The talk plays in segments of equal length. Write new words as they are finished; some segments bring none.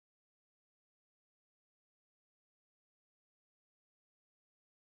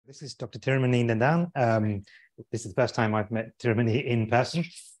This is Dr. Teeroumanee Nadan. This is the first time I've met Teeroumanee in person.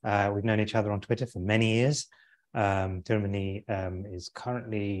 We've known each other on Twitter for many years. Teeroumanee is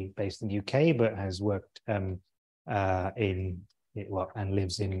currently based in the UK, but has worked and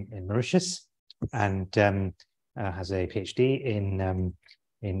lives in Mauritius, and has a PhD in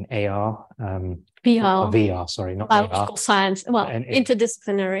AR, VR, sorry, not biological AR. Science. Well,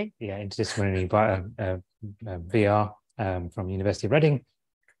 interdisciplinary. Yeah, interdisciplinary VR from University of Reading.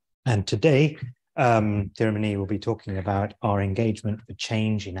 And today, Teeroumanee will be talking about our engagement for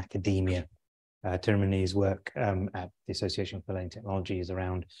change in academia. Teeroumanee's work at the Association for Learning Technology is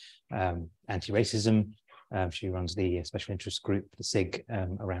around anti-racism. She runs the special interest group, the SIG,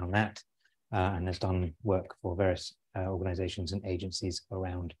 around that, and has done work for various organizations and agencies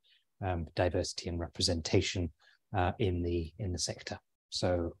around diversity and representation in the sector.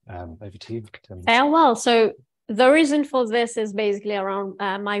 So over to you. Well, so the reason for this is basically around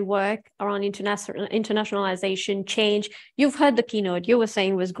my work around internationalization, change. You've heard the keynote, you were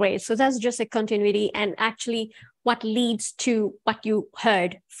saying was great. So that's just a continuity and actually what leads to what you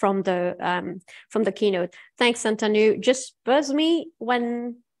heard from the keynote. Thanks, Antanu. Just buzz me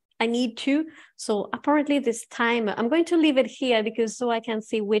when I need to. So apparently this time, I'm going to leave it here because so I can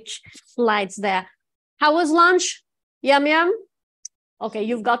see which slides there. How was lunch? Yum, yum. Okay,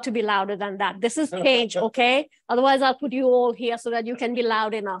 you've got to be louder than that. This is change, okay? Otherwise, I'll put you all here so that you can be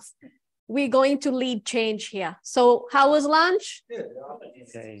loud enough. We're going to lead change here. So how was lunch?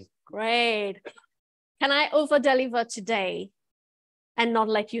 Okay. Great. Can I over-deliver today and not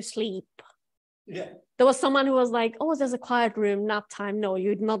let you sleep? Yeah. There was someone who was like, oh, there's a quiet room, nap time. No,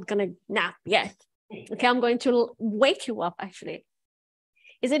 you're not going to nap yet. Okay, I'm going to wake you up, actually.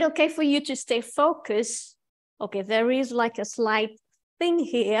 Is it okay for you to stay focused? Okay, there is like a slight thing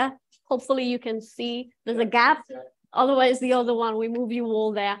here. Hopefully you can see there's a gap. Otherwise, the other one, we move you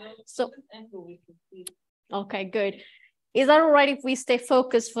all there. So, okay, good. Is that all right if we stay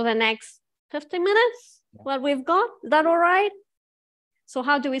focused for the next 50 minutes? What we've got? Is that all right? So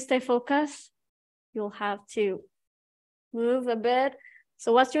how do we stay focused? You'll have to move a bit.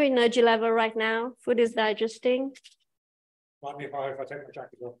 So what's your energy level right now? Food is digesting. Might be high if I take my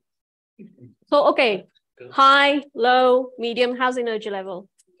jacket off. So, okay. High, low, medium. How's energy level?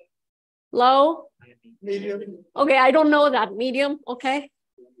 Low? Medium. Okay, I don't know that. Medium, okay.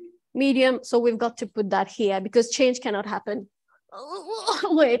 Medium, so we've got to put that here because change cannot happen.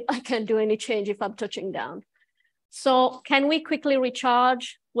 Wait, I can't do any change if I'm touching down. So can we quickly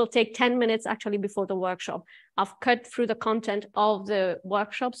recharge? We'll take 10 minutes actually before the workshop. I've cut through the content of the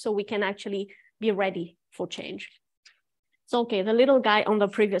workshop so we can actually be ready for change. So, okay, the little guy on the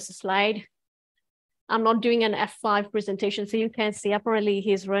previous slide, I'm not doing an F5 presentation, so you can see apparently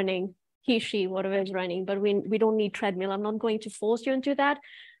he's running, he, she, whatever is running, but we don't need treadmill. I'm not going to force you into that,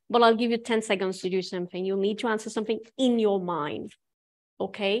 but I'll give you 10 seconds to do something. You'll need to answer something in your mind,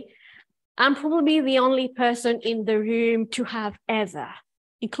 okay? I'm probably the only person in the room to have ever,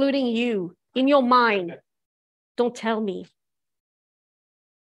 including you, in your mind. Don't tell me.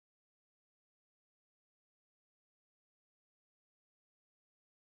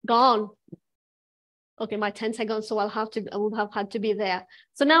 Gone. Okay, my 10 seconds, so I would have had to be there.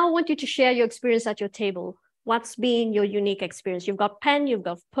 So now I want you to share your experience at your table. What's been your unique experience? You've got pen, you've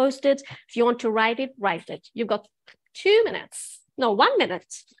got Post-its. If you want to write it, write it. You've got 2 minutes. No, 1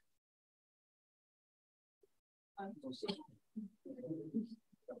 minute.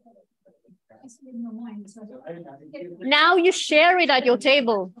 Now you share it at your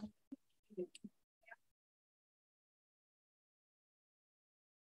table.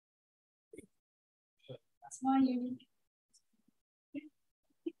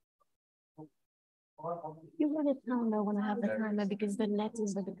 You want to timer when I have the timer because the net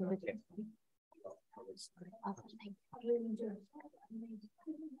is the big of it.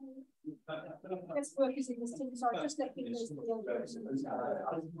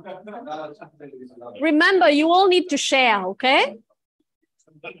 Remember, you all need to share, okay?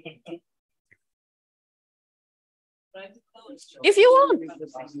 If you want.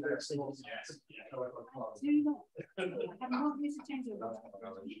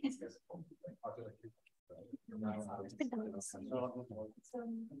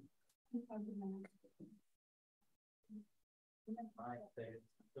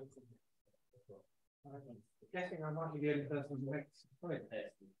 Guessing I might be the only person who makes point.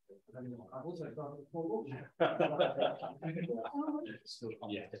 I've also got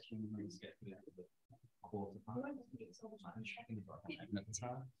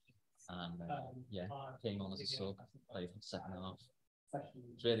and yeah, came on as a sub, played for the second half,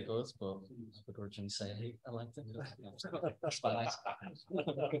 It's really good, but I could originally say I liked it.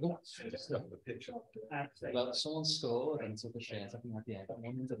 Well, someone scored and took a shirt. I think at the end.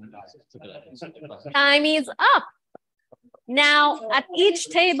 Time is up. Now, at each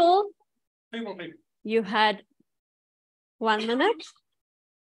table, you had 1 minute.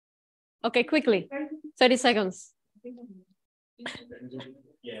 Okay, quickly, 30 seconds.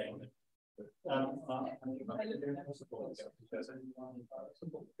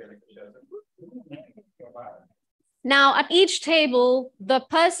 Now, at each table, the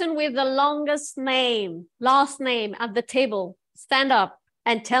person with the longest name, last name at the table, stand up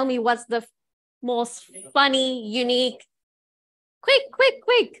and tell me what's the most funny, unique. Quick, quick,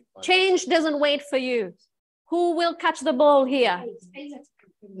 quick. Change doesn't wait for you. Who will catch the ball here?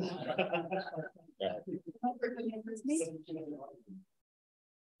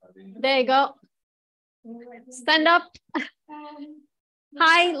 There you go. Stand up.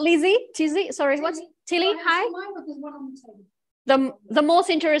 Hi, Lizzie. Tizzy. Sorry, what's Tilly? Hi. The most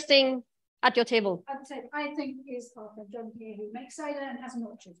interesting at your table. I think is Arthur John here who makes cider and has an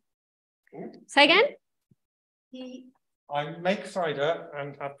orchard. Say again. I make cider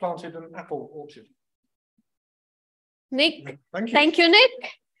and have planted an apple orchard. Nick. Thank you. Thank you, Nick.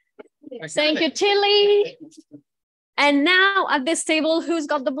 Thank you, Tilly. And now at this table, who's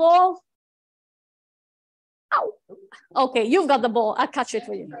got the ball? Ow. Okay, you've got the ball. I'll catch it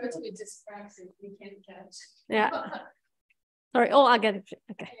for you. Yeah. Sorry. Oh, I get it.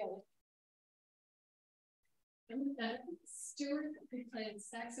 Okay. Stuart, who played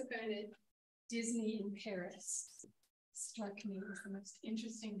saxophone at Disney in Paris, struck me as the most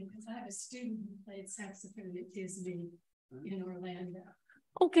interesting because I have a student who played saxophone at Disney in Orlando.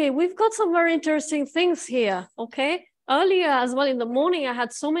 Okay, we've got some very interesting things here. Okay. Earlier as well in the morning, I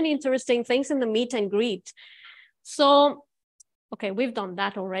had so many interesting things in the meet and greet. So, okay, we've done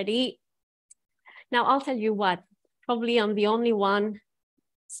that already. Now I'll tell you what, probably I'm the only one.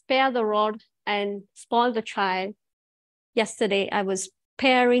 Spare the rod and spoil the child. Yesterday, I was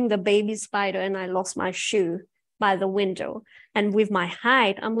pairing the baby spider and I lost my shoe by the window. And with my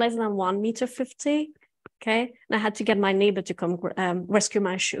height, I'm less than 1.50 meters. Okay, and I had to get my neighbor to come rescue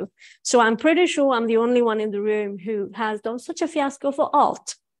my shoe. So I'm pretty sure I'm the only one in the room who has done such a fiasco for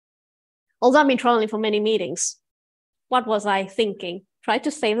ALT. Although I've been traveling for many meetings. What was I thinking? Try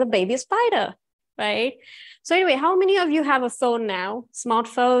to save the baby spider, right? So anyway, how many of you have a phone now?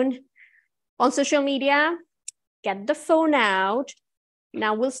 Smartphone? On social media? Get the phone out.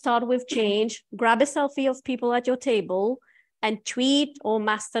 Now we'll start with change. Grab a selfie of people at your table and tweet or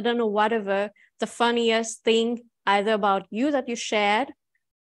Mastodon or whatever the funniest thing either about you that you shared,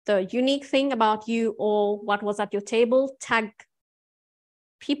 the unique thing about you, or what was at your table. Tag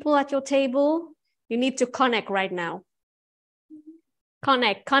people at your table. You need to connect right now.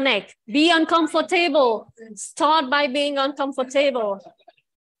 Connect. Be uncomfortable. Start by being uncomfortable.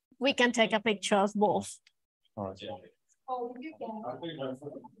 We can take a picture of both. Round.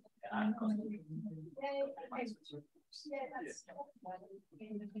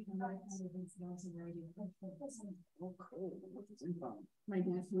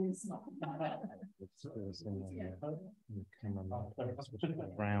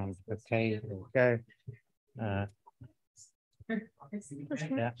 Okay, there we go. Yeah,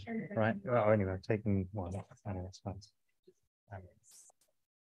 right. Oh, anyway, I've taken one. That's fine.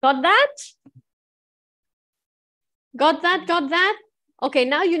 Got that? Got that? Okay,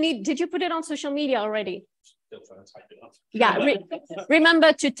 now you need, did you put it on social media already? Yeah,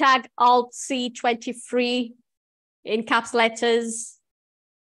 remember to tag ALTC23 in caps letters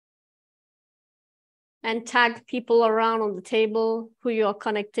and tag people around on the table who you're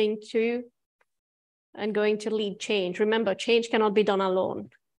connecting to and going to lead change. Remember, change cannot be done alone.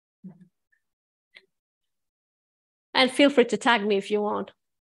 And feel free to tag me if you want.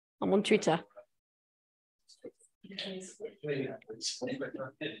 I'm on Twitter.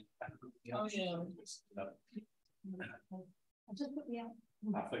 Oh, yeah. I'll just put the out.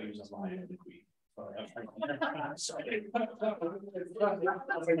 I thought he was just lying. Oh,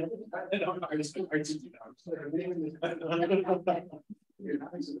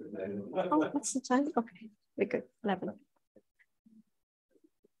 what's the time? Okay, we're good. 11.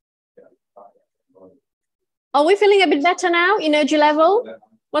 Are we feeling a bit better now? Energy level?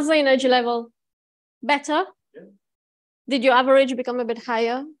 What's the energy level? Better? Did your average become a bit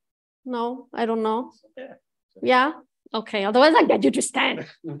higher? No, I don't know. Yeah? Okay, otherwise I get you to stand.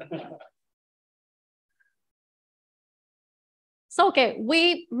 So, okay,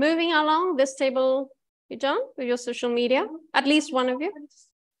 we moving along this table. You done with your social media? At least one of you?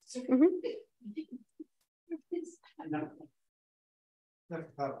 Good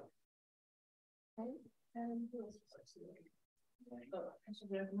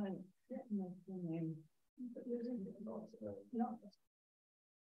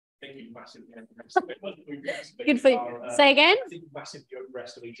for you. Say again?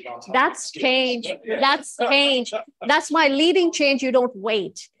 That's change. That's change. That's why leading change, you don't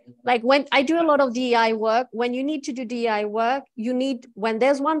wait. Like when I do a lot of DEI work, when you need to do DEI work, when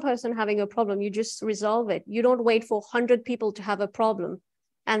there's one person having a problem, you just resolve it. You don't wait for 100 people to have a problem.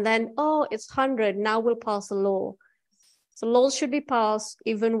 And then, oh, it's 100, now we'll pass a law. So laws should be passed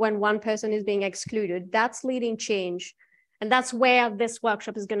even when one person is being excluded. That's leading change. And that's where this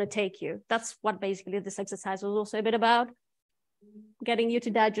workshop is going to take you. That's what basically this exercise was also a bit about. Getting you to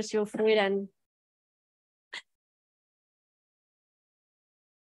digest your food and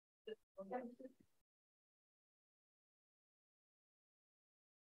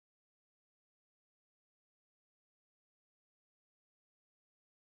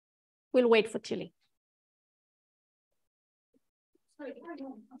we'll wait for Tilly.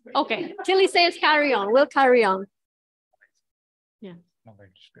 Okay, Tilly says carry on. We'll carry on. Yeah. Not very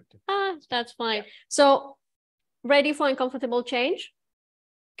descriptive. That's fine. So ready for uncomfortable change?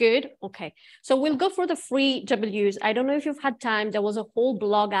 Good. Okay. So we'll go for the 3 W's. I don't know if you've had time. There was a whole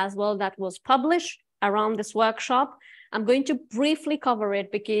blog as well that was published around this workshop. I'm going to briefly cover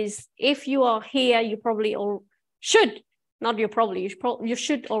it because if you are here, you probably should, not you probably, you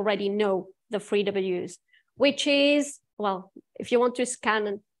should already know the 3 W's, which is, well, if you want to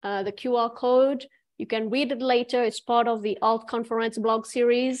scan the QR code, you can read it later. It's part of the ALT conference blog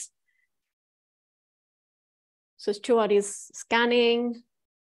series. So Stuart is scanning.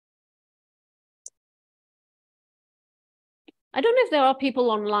 I don't know if there are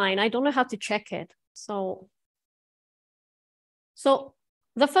people online. I don't know how to check it. So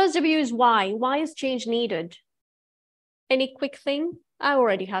the first W is why. Why is change needed? Any quick thing? I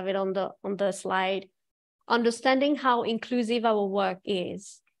already have it on the slide. Understanding how inclusive our work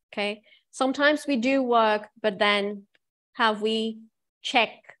is, okay? Sometimes we do work, but then have we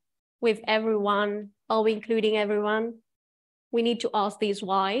checked with everyone? Are we including everyone? We need to ask these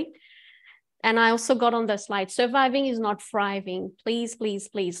why. And I also got on the slide, surviving is not thriving. Please, please,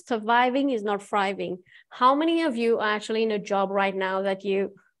 please. Surviving is not thriving. How many of you are actually in a job right now that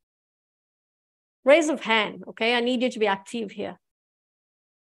you raise of hand? Okay, I need you to be active here.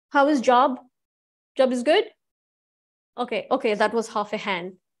 How is job? Job is good? Okay, that was half a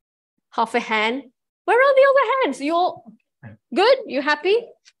hand. Half a hand. Where are the other hands? You all good? You happy?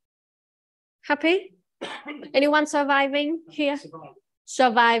 Happy? Anyone surviving here?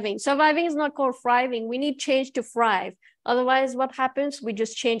 Surviving. Surviving is not called thriving. We need change to thrive. Otherwise, what happens? We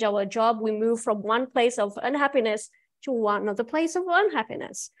just change our job. We move from one place of unhappiness to another place of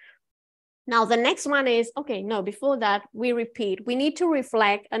unhappiness. Now, the next one is, okay, no, before that, we repeat. We need to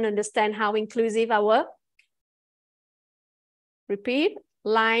reflect and understand how inclusive our, repeat,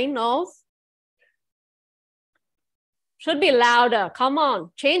 line of, should be louder. Come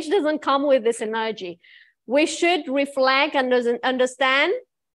on. Change doesn't come with this energy. We should reflect and understand.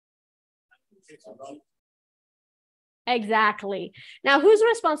 Exactly. Now, who's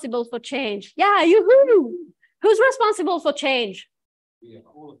responsible for change? Yeah, you. Who's responsible for change? Yeah,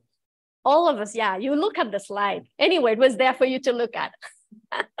 all of us. Yeah, you look at the slide. Anyway, it was there for you to look at.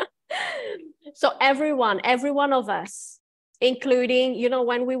 So every one of us, including, you know,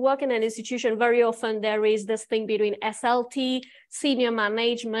 when we work in an institution, very often there is this thing between SLT, senior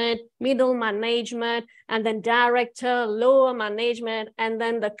management, middle management, and then director, lower management, and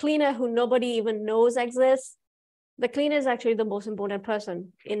then the cleaner who nobody even knows exists. The cleaner is actually the most important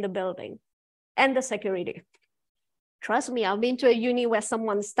person in the building, and the security. Trust me, I've been to a uni where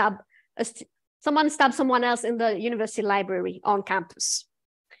someone stabbed someone else in the university library on campus.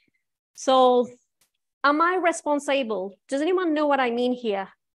 So am I responsible? Does anyone know what I mean here?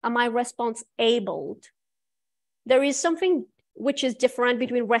 Am I responsible? There is something which is different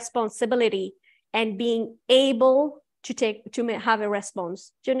between responsibility and being able to have a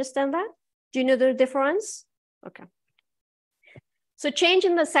response. Do you understand that? Do you know the difference? Okay. So change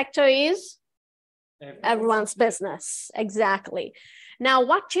in the sector is everyone's business. Exactly. Now,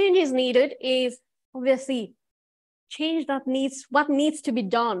 what change is needed is obviously change what needs to be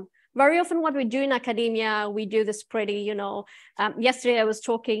done. Very often what we do in academia, we do this pretty, you know, yesterday I was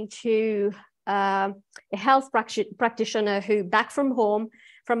talking to a health practitioner who back from home,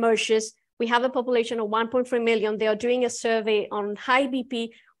 from Mauritius. We have a population of 1.3 million. They are doing a survey on high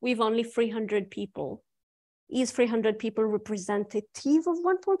BP with only 300 people. Is 300 people representative of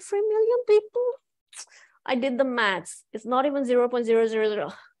 1.3 million people? I did the maths. It's not even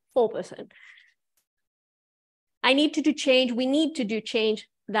 0.0004%. I need to do change. We need to do change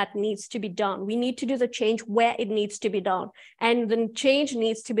that needs to be done. We need to do the change where it needs to be done. And the change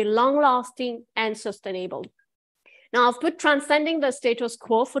needs to be long-lasting and sustainable. Now, I've put transcending the status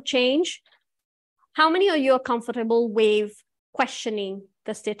quo for change. How many of you are comfortable with questioning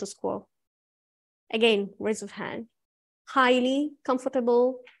the status quo? Again, raise of hand. Highly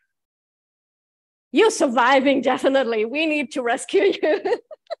comfortable. You're surviving, definitely. We need to rescue you.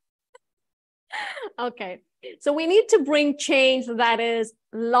 Okay, so we need to bring change that is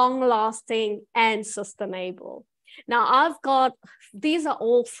long-lasting and sustainable. Now, I've got, these are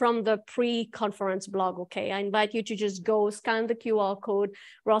all from the pre-conference blog, okay? I invite you to just go scan the QR code.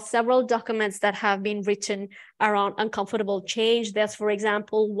 There are several documents that have been written around uncomfortable change. There's, for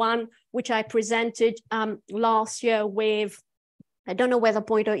example, one which I presented last year with, I don't know where the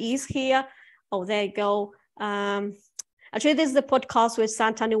pointer is here. Oh, there you go. Actually, this is the podcast with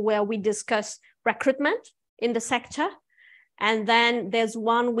Santanu where we discuss recruitment in the sector. And then there's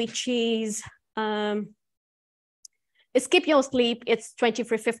one which is Skip Your Sleep. It's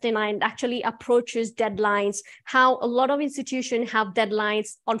 2359, actually approaches deadlines, how a lot of institutions have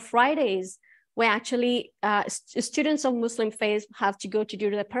deadlines on Fridays where actually students of Muslim faith have to go to do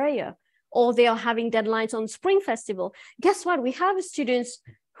their prayer, or they are having deadlines on Spring Festival. Guess what? We have students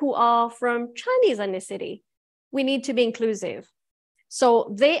who are from Chinese ethnicity. We need to be inclusive.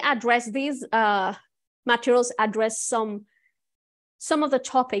 So they address these materials, address some of the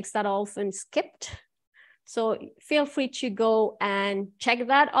topics that are often skipped. So feel free to go and check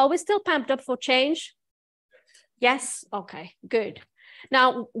that. Are we still pumped up for change? Yes? Okay, good.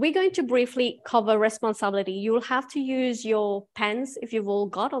 Now, we're going to briefly cover responsibility. You'll have to use your pens if you've all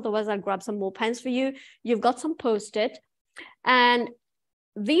got, otherwise I'll grab some more pens for you. You've got some Post-it. And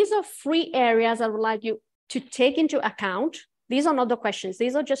these are 3 areas I would like you to take into account. These are not the questions.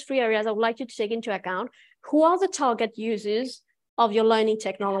 These are just 3 areas I would like you to take into account. Who are the target users of your learning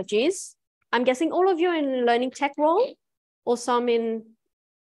technologies? I'm guessing all of you are in learning tech role, or some in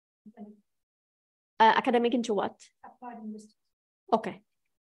academic into what? Okay.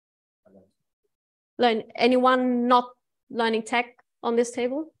 Anyone not learning tech on this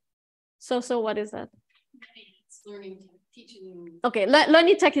table? So what is that? It's learning tech, teaching. Okay,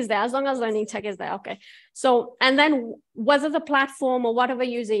 learning tech is there, as long as learning tech is there, okay. So, and then whether the platform or whatever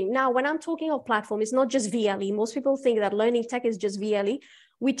you're using. Now, when I'm talking of platform, it's not just VLE. Most people think that learning tech is just VLE.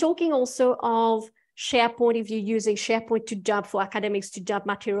 We're talking also of SharePoint, if you're using SharePoint to dump for academics to dump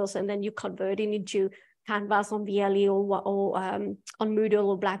materials, and then you convert it into Canvas on VLE or on Moodle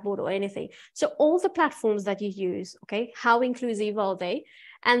or Blackboard or anything. So all the platforms that you use, okay, how inclusive are they?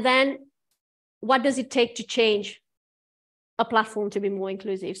 And then what does it take to change a platform to be more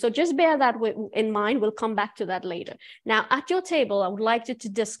inclusive? So just bear that in mind. We'll come back to that later. Now, at your table, I would like you to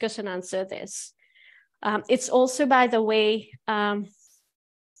discuss and answer this. It's also, by the way,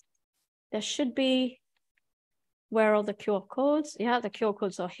 there should be, where are the QR codes? Yeah, the QR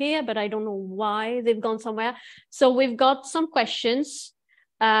codes are here, but I don't know why they've gone somewhere. So we've got some questions,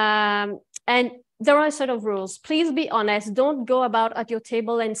 and there are a set of rules. Please be honest. Don't go about at your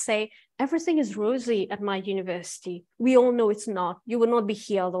table and say, everything is rosy at my university. We all know it's not. You will not be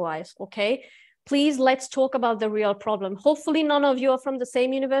here otherwise, okay? Please, let's talk about the real problem. Hopefully none of you are from the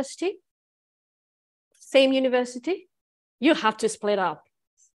same university. Same university? You have to split up.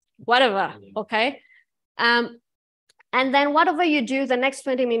 Whatever, okay? And then whatever you do, the next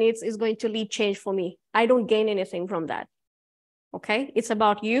 20 minutes is going to lead change for me. I don't gain anything from that, okay? It's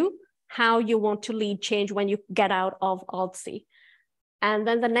about you, how you want to lead change when you get out of ALTC. And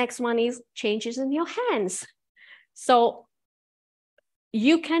then the next one is changes in your hands. So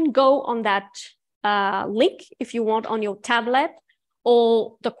you can go on that link if you want on your tablet,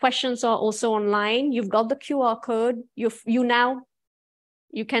 or the questions are also online. You've got the QR code. You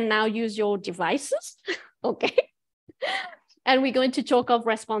can now use your devices, okay? And we're going to talk of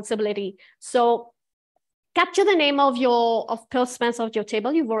responsibility. So capture the name of participants of your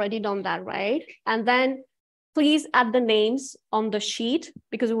table. You've already done that, right? And then please add the names on the sheet,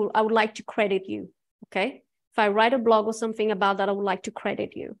 because I would like to credit you, okay? If I write a blog or something about that, I would like to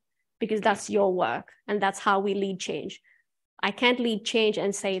credit you, because that's your work and that's how we lead change. I can't lead change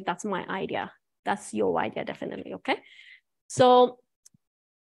and say, that's my idea. That's your idea, definitely, okay? So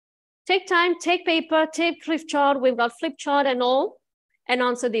take time, take paper, take flip chart. We've got flip chart and all, and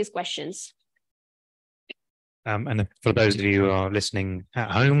answer these questions. And for those of you who are listening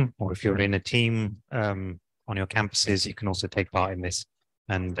at home, or if you're in a team on your campuses, you can also take part in this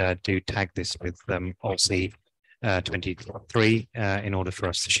and do tag this with ALTC23 in order for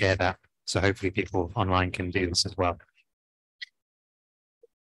us to share that. So hopefully people online can do this as well.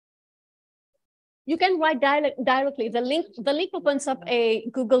 You can write directly. The link opens up a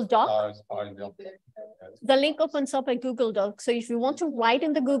Google Doc. The link opens up a Google Doc. So if you want to write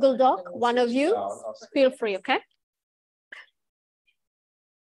in the Google Doc, one of you, feel free, okay?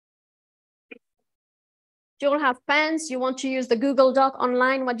 You don't have pens, you want to use the Google Doc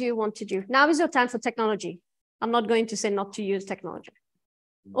online, what do you want to do? Now is your time for technology. I'm not going to say not to use technology.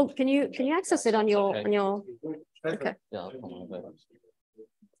 Oh, can you access it on your okay. Yeah,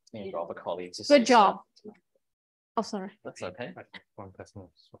 me and other colleagues. Good job. Oh, sorry. That's okay.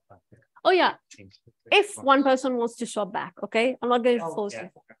 Oh yeah. If one person wants to swap back, okay? I'm not going to force you.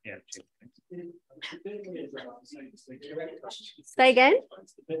 Say again?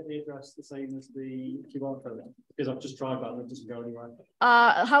 The address the same as the QR code? Because I've just tried that and it doesn't go anywhere.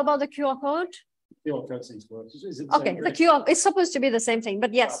 How about the QR code? QR code seems to work. Is it Okay, the QR, it's supposed to be the same thing,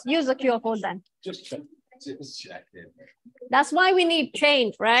 but yes, use the QR code then. Just check. That's why we need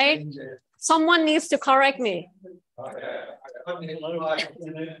change, right? Someone needs to correct me.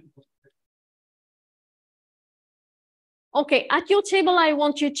 Okay, at your table, I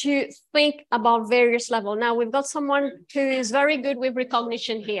want you to think about various levels. Now we've got someone who is very good with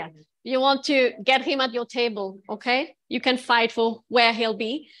recognition here. You want to get him at your table, okay? You can fight for where he'll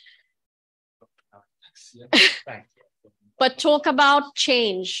be. But talk about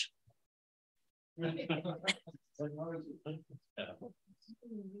change.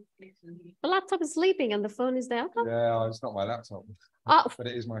 The laptop is sleeping and the phone is there. Okay. Yeah, it's not my laptop, Oh. but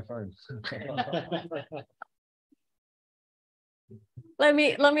it is my phone. Let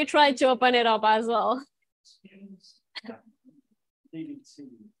me try to open it up as well.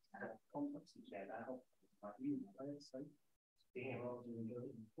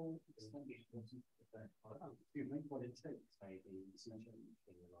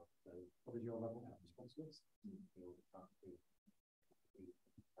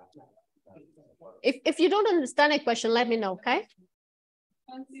 If you don't understand a question, let me know, okay?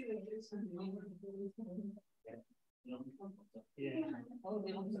 Yeah.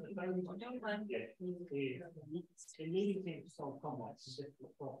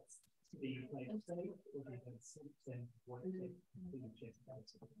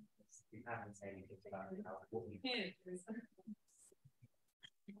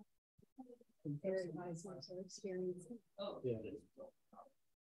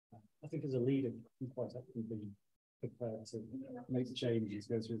 I think as a leader, you quite have to be prepared to make changes,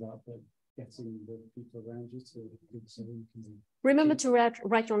 go through that, but getting the people around you to do so you can. Remember to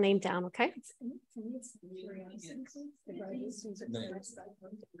write your name down, okay?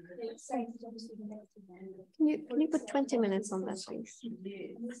 Can you put 20 minutes on that, please?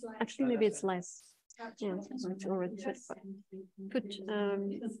 Actually, maybe it's less. Yeah, it's already 25. Put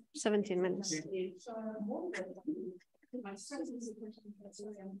 17 minutes.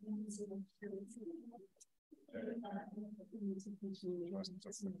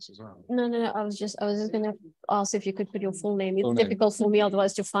 No. I was just gonna ask if you could put your full name. It's difficult for me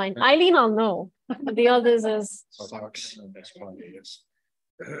otherwise to find. Eileen, I'll know. The others is.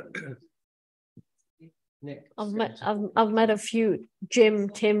 I've met a few Jim,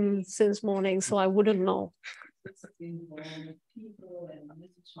 Tim since morning, so I wouldn't know.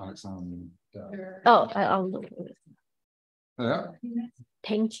 Oh, I'll know. Yeah.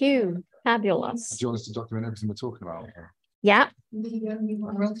 Thank you. Fabulous. Do you want us to document everything we're talking about? Yeah.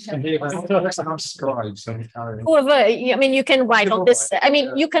 Whoever, I mean, you can write on this. I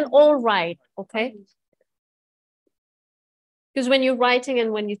mean, you can all write, okay? Because when you're writing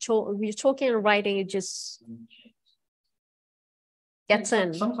and when you're talking and writing, it just gets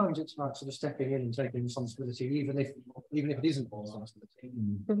in. Sometimes it's like sort of stepping in and taking responsibility, even if it isn't responsibility.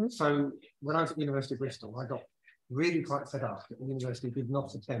 Mm-hmm. So when I was at the University of Bristol, I got really quite fed up that the university did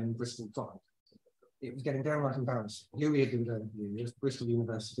not attend Bristol Pride. It was getting downright embarrassing. Here we had been going for years, Bristol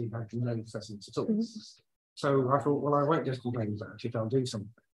University had no presence at all. Mm-hmm. So I thought, well, I won't just complain about it, I'll do something.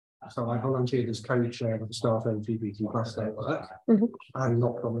 So I volunteered as co-chair of the staff LGBT plus day work, mm-hmm. and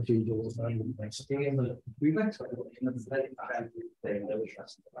knocked on a few doors around the university, and we went to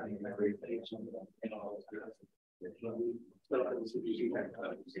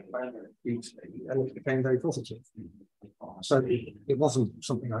and it became very positive. So it wasn't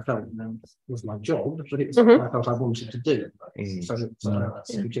something I felt was my job, but it was something I felt I wanted to do.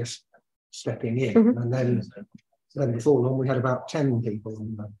 So just stepping in, and then before long we had about 10 people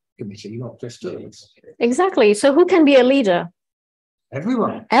on the committee, not just us. Exactly. So who can be a leader?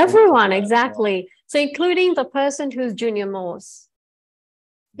 Everyone. Everyone, exactly. So including the person who's junior most.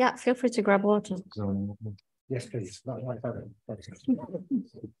 Yeah, feel free to grab water. Yes, please.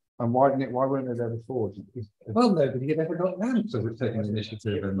 And why weren't they there before? Well, nobody had ever got land. So we've taken the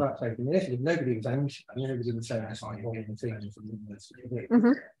initiative and Right, taking the initiative. Nobody was anxious. Nobody was saying it's like one of the things from the university.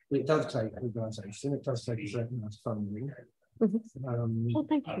 Mhm. It does take organisation. It does take a certain amount of funding. Well,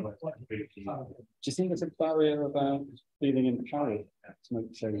 thank you. Do you think there's a barrier about feeling empowered to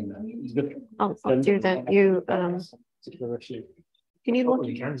make change? I'll do that. You Particular issue. you need one?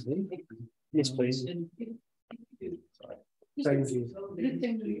 You can do. Yes, please. Thank you.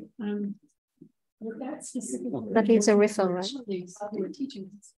 That needs a refill, right?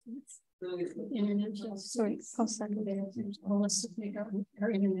 International. Sorry, pause that.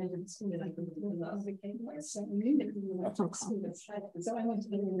 Our internet and school. So I went to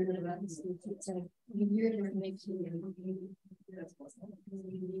the internet school. You're going to make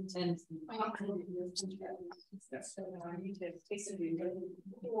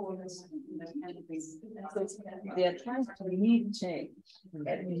They are trying to lead change.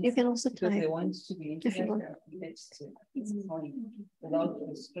 You can also Because they type. want to be If you want. without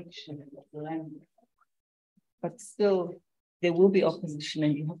restriction of the language. But still, there will be opposition,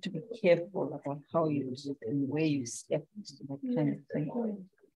 and you have to be careful about how you do it and where you step into that kind of thing.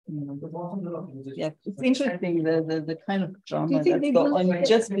 Yeah, it's interesting the kind of drama that's going on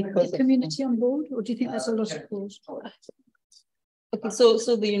just because the community on board, or do you think there's a lot of calls? Okay, so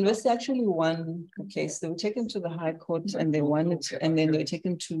the university actually won a case. They were taken to the High Court and they won it, and then they were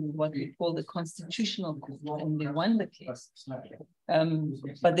taken to what we call the Constitutional Court, and they won the case.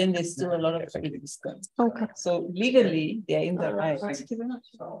 But then there's still a lot of resistance. Okay. So legally, they're in the right,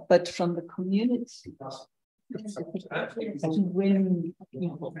 but from the community, to win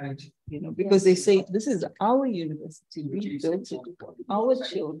people, because they say this is our university, we built it, our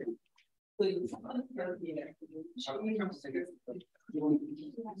children. But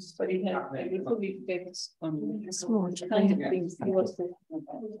it has a little effect on small kind of things. He was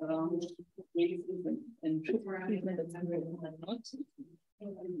around racism and treatment of not.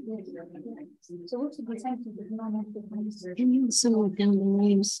 So what's the percentage of non-active? Can you also note down the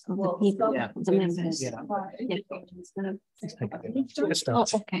names of the people, the members? Yeah. Oh,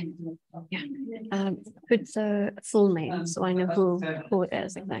 okay. Yeah. Put the full name so I know who it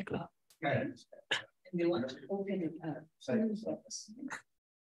is exactly. They want to open it up.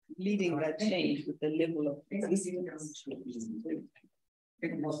 Leading that change with the level of resistance.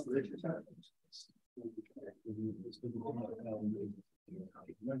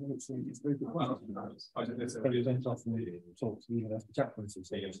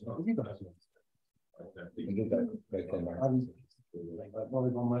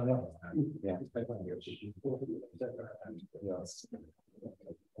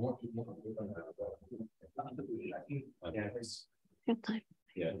 Good time.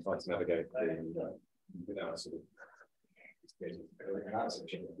 Yeah, try to navigate without sort of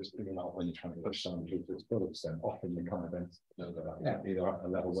just picking up when you're trying to push someone to its full extent, often you kind of then either at a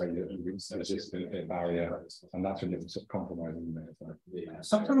level where you resist a barrier, and that's when it's compromising.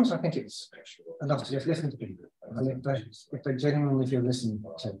 Sometimes I think it's enough to just listen to people. I mean, if they genuinely feel listened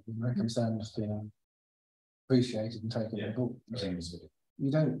to, their concerns feel appreciated and taken on board. You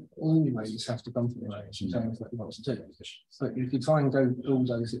don't always have to compromise and change what you want to do. But if you try and go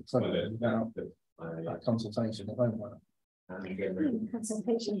bulldoze it further without that consultation, it won't work.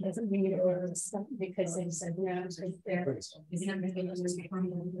 Consultation doesn't mean it over stuff because they said, no, it's right there. Is not going to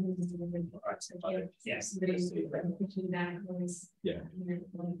yeah.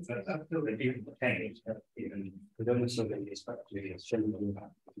 That's still the beautiful change. Even regardless of the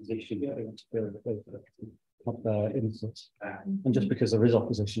position of the input, and just because there is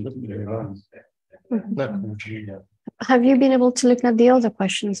opposition doesn't mean no. Have you been able to look at the other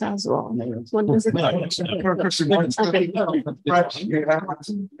questions as well? What does it? Well, it's a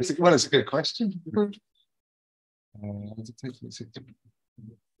good question.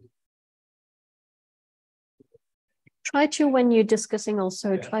 Try to, when you're discussing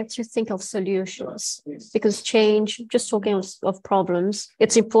also, try to think of solutions, because change, just talking of problems,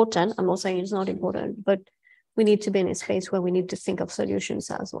 it's important. I'm not saying it's not important, but we need to be in a space where we need to think of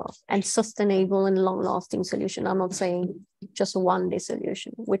solutions as well, and sustainable and long-lasting solution. I'm not saying just a one-day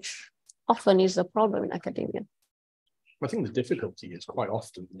solution, which often is a problem in academia. I think the difficulty is quite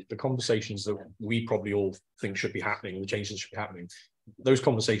often the conversations that we probably all think should be happening, the changes should be happening, those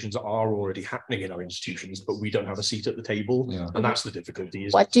conversations are already happening in our institutions, but we don't have a seat at the table. Yeah. And that's the difficulty.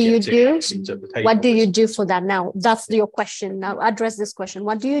 Is what do you do? What do you do for that now? That's your question. Now address this question.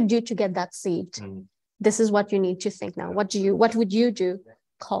 What do you do to get that seat? This is what you need to think now. What would you do?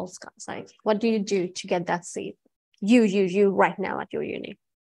 Calls, like, what do you do to get that seat? You right now at your uni.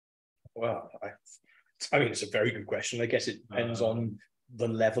 Well, I mean, it's a very good question. I guess it depends on the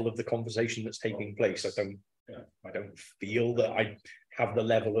level of the conversation that's taking place. I don't feel that I have the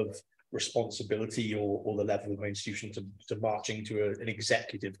level of responsibility or the level of my institution to march into an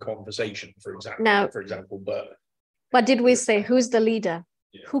executive conversation, for example. But did we say who's the leader?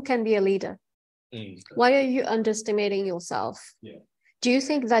 Yeah. Who can be a leader? Why are you underestimating yourself? Yeah. Do you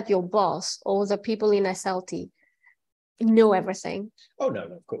think that your boss or the people in SLT know everything? Oh no,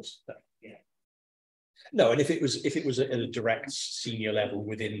 of course. No. Yeah. No, and if it was at a direct senior level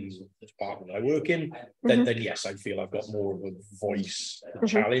within the department I work in, then yes, I feel I've got more of a voice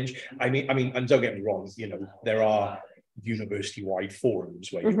challenge. I mean, and don't get me wrong, you know, there are university-wide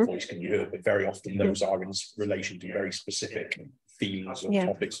forums where your voice can be heard, but very often those are in relation to very specific themes or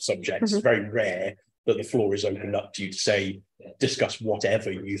topics or subjects. It's very rare that the floor is opened up to you to say, discuss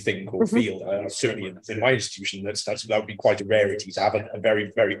whatever you think or feel. Certainly in my institution, that would be quite a rarity to have a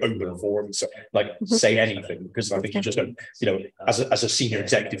very, very open forum. So, like, say anything, because I think you just don't, you know, as a senior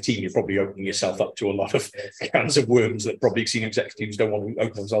executive team, you're probably opening yourself up to a lot of cans of worms that probably senior executives don't want to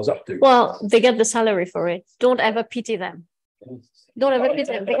open themselves up to. Well, they get the salary for it. Don't ever pity them. Don't ever pity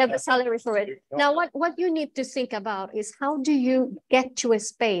them. They get the salary for it. Now, what you need to think about is, how do you get to a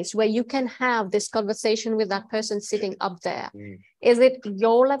space where you can have this conversation with that person sitting up there? Is it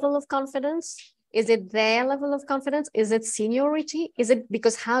your level of confidence? Is it their level of confidence? Is it seniority? Is it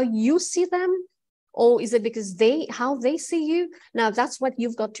because how you see them? Or is it because how they see you? Now, that's what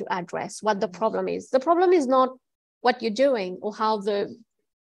you've got to address, what the problem is. The problem is not what you're doing or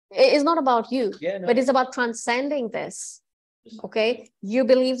it's not about you, but it's about transcending this. Okay, you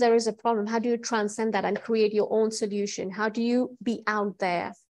believe there is a problem. How do you transcend that and create your own solution? How do you be out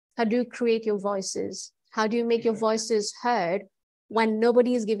there? How do you create your voices? How do you make your voices heard when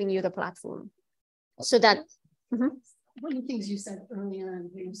nobody is giving you the platform? So that one of the things you said earlier on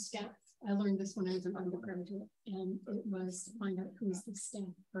your staff, I learned this when I was an undergraduate, and it was to find out who's the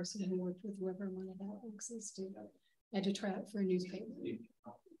staff person who worked with whoever wanted to have access to. I had to try out for a newspaper.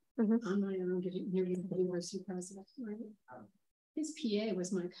 On my own, near the university president. Right? His PA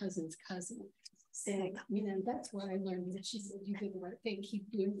was my cousin's cousin. So, you know, that's where I learned that she said, you did the right thing.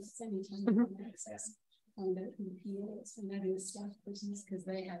 Keep doing this anytime you have access. Find out who the PA is. And that is staff persons because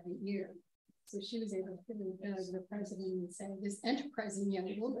they have the ear. So she was able to go to the president and say, this enterprising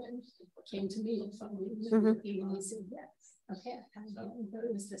young woman came to me and found me. And he said, yes. Okay, I found out. But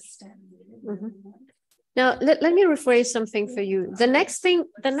it was the staff. Now, let me rephrase something for you. The next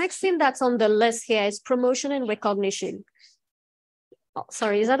thing that's on the list here is promotion and recognition. Oh,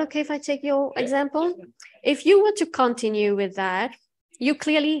 sorry, is that okay if I take your example? If you were to continue with that, you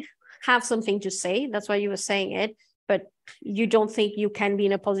clearly have something to say. That's why you were saying it, but you don't think you can be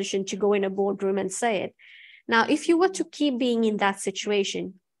in a position to go in a boardroom and say it. Now, if you were to keep being in that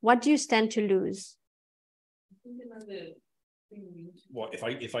situation, what do you stand to lose? What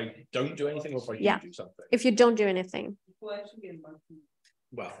if I don't do anything, or if I do something? If you don't do anything.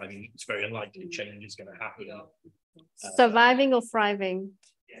 Well, I mean, it's very unlikely change is going to happen. Surviving or thriving?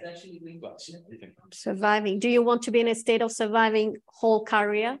 Surviving. Do you want to be in a state of surviving whole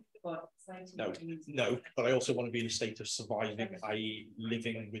career? No, but I also want to be in a state of surviving, i.e.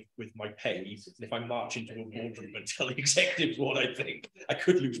 living with my pay. And if I march into a boardroom and tell the executives what I think, I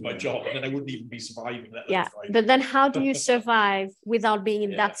could lose my job and then I wouldn't even be surviving. But then how do you survive without being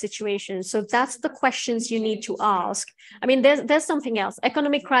in that situation? So that's the questions you need to ask. I mean, there's something else.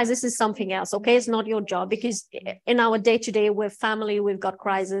 Economic crisis is something else, okay? It's not your job, because in our day-to-day with family, we've got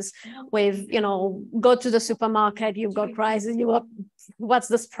crisis. With, you know, go to the supermarket, you've got crisis. What's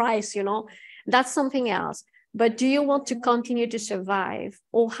this price, you know? That's something else. But do you want to continue to survive?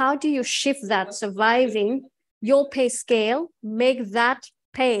 Or how do you shift that surviving, your pay scale, make that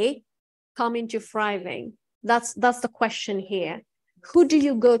pay come into thriving? That's the question here. Who do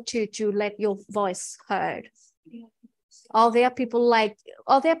you go to let your voice heard? Are there people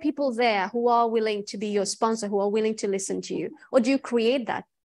there who are willing to be your sponsor, who are willing to listen to you? Or do you create that?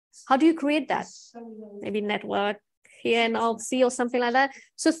 How do you create that? Maybe network here and ALTC or something like that.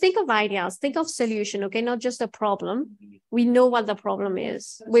 So think of ideas, think of solution, okay? Not just a problem. We know what the problem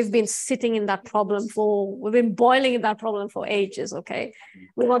is. We've been sitting in that problem we've been boiling in that problem for ages, okay?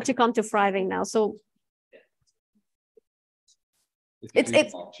 We want to come to thriving now. So it's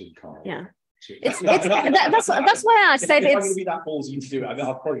yeah. That's why I said it's. I'm going to be that ballsy to do it. I mean,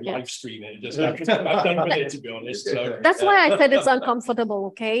 I'll probably live stream it. Just I've done with it, to be honest. So. That's why I said it's uncomfortable.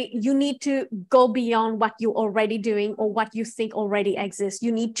 Okay, you need to go beyond what you're already doing or what you think already exists.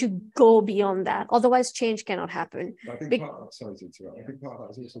 You need to go beyond that. Otherwise, change cannot happen. I think sorry to interrupt. I think part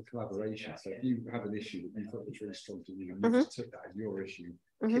of that is also collaboration. So if you have an issue that you thought was really strong to you, and you just took that as your issue,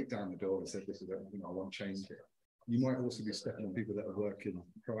 kicked down the door and said, "This is I want change here." you might also be stepping on people that are working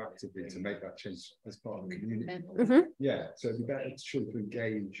proactively to make that change as part of the community. Yeah, so it'd be better to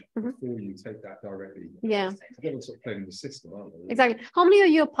engage before you take that directly. Yeah. They're sort of playing the system, aren't they? Exactly. How many of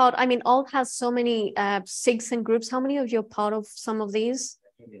you are part? I mean, ALT has so many SIGs and groups. How many of you are part of some of these?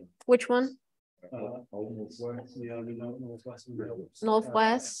 Which one?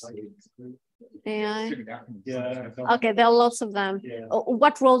 Northwest. Yeah. Okay, there are lots of them.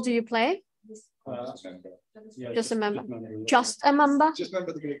 What role do you play? Just a member. Just a member. Just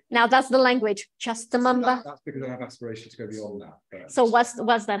member the group. Now that's the language. Just a member. That's because I have aspirations to go beyond that. So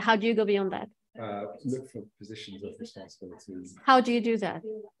what's that? How do you go beyond that? Look for positions of responsibility. How do you do that?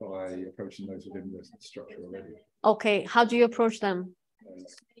 By approaching those within the structure already. Okay, how do you approach them?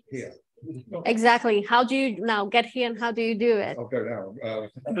 Here. Exactly. How do you now get here and how do you do it? I'll go now.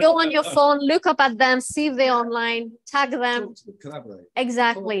 Go on your phone, look up at them, see if they're online, tag them. Collaborate.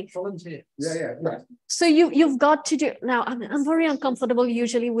 Exactly. Volunteer. Yeah. So you've got to do now. I'm very uncomfortable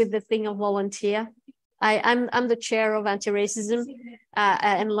usually with the thing of volunteer. I'm the chair of anti-racism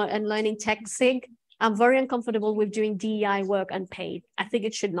and learning tech SIG. I'm very uncomfortable with doing DEI work unpaid. I think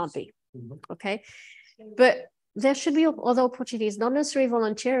it should not be. Okay, but there should be other opportunities, not necessarily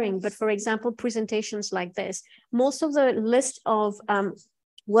volunteering, but for example, presentations like this. Most of the list of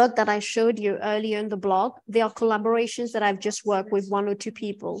work that I showed you earlier in the blog, they are collaborations that I've just worked with 1 or 2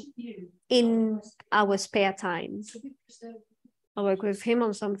 people in our spare time. I work with him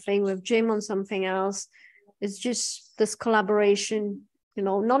on something, with Jim on something else. It's just this collaboration, you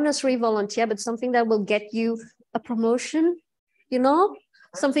know, not necessarily volunteer, but something that will get you a promotion, you know,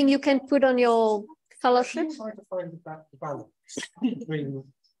 something you can put on your fellowship. I'm trying to find that balance between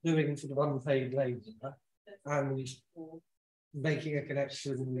doing sort of unpaid labor and making a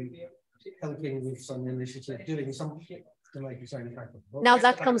connection, helping with some initiative, doing something to make it happen. Now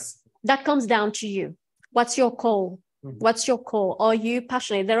that comes down to you. What's your call? What's your call? Are you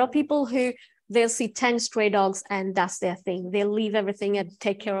passionate? There are people who they'll see 10 stray dogs and that's their thing. They'll leave everything and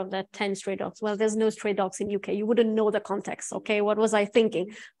take care of that 10 stray dogs. Well, there's no stray dogs in UK. You wouldn't know the context. Okay, what was I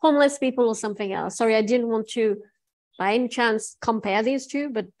thinking? Homeless people or something else. Sorry, I didn't want to by any chance compare these two,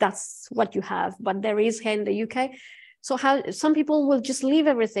 but that's what you have. But there is here in the UK. So how some people will just leave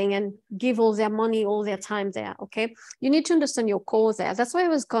everything and give all their money, all their time there. Okay, you need to understand your core there. That's why I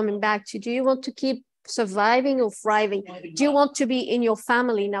was coming back to, do you want to keep surviving or thriving? Do you want to be in your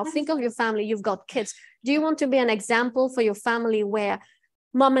family? Now think of your family, you've got kids. Do you want to be an example for your family where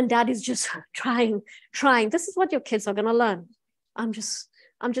mom and dad is just trying? This is what your kids are going to learn. I'm just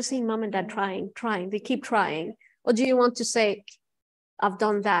seeing mom and dad trying. They keep trying. Or do you want to say, I've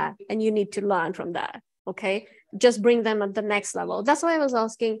done that and you need to learn from that? Okay, just bring them at the next level. That's why I was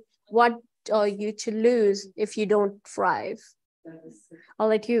asking, what are you to lose if you don't thrive? I'll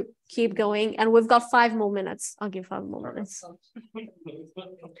let you keep going, and we've got 5 more minutes. I'll give 5 more minutes.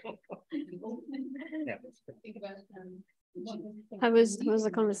 How was the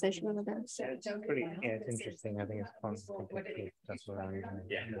conversation over there? It's pretty, it's interesting. I think it's fun to think that's what I'm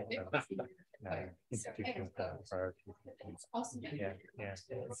institutional priorities.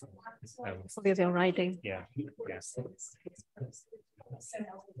 With your writing. Yeah. Yes.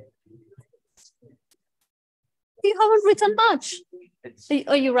 You haven't written much.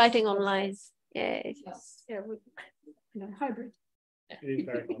 Are you writing online? Yeah. Hybrid.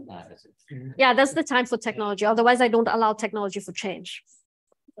 Yeah, that's the time for technology. Otherwise, I don't allow technology for change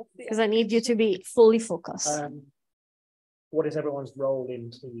because I need you to be fully focused. What is everyone's role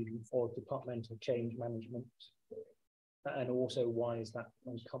in team or departmental change management? And also, why is that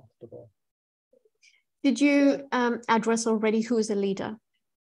uncomfortable? Did you address already who is a leader?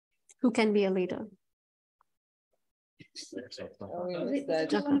 Who can be a leader?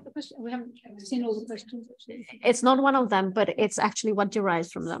 We haven't seen all the questions. It's not one of them, but it's actually what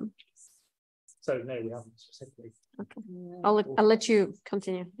derives from them. So no, we haven't specifically. Okay, I'll let you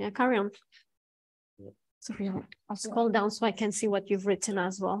continue. Yeah, carry on. Sorry, I'll scroll down so I can see what you've written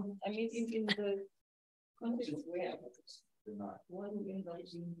as well. I mean, in the context where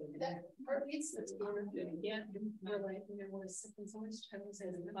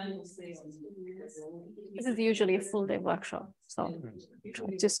this is usually a full day workshop, so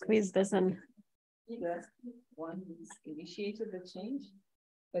try to squeeze this in. One who's initiated the change,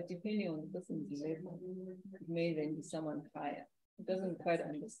 but depending on the person's level, it may then be someone higher who doesn't quite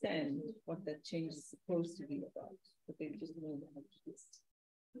understand what that change is supposed to be about, but they just know how to do it.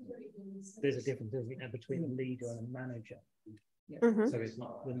 There's a difference between a leader and a manager. Yeah. So it's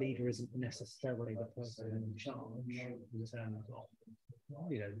not, the leader isn't necessarily the person in charge in terms of,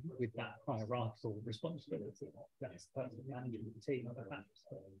 you know, with that hierarchical responsibility. That's the person managing the team. Perhaps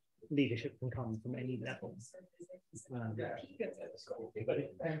leadership can come from any level. But it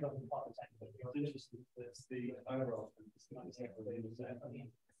depends on the context. The overall.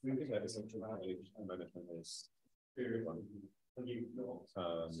 We think that essential value management is very fun. But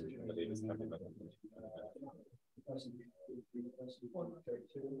it is happy management.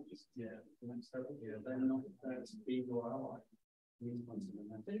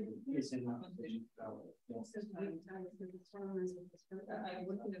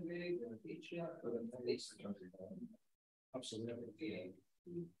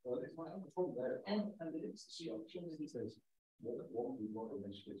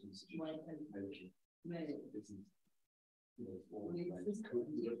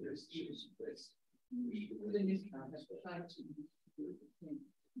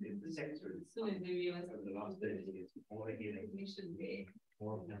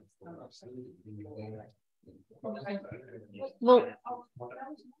 Well,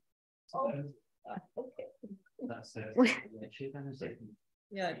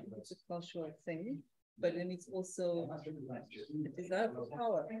 yeah, it's a cultural thing, but then it's also a desire for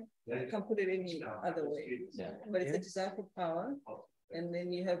power. You can't put it any other way, but it's a desire for power. And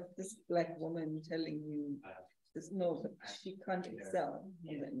then you have this black woman telling you, this, no, but she can't excel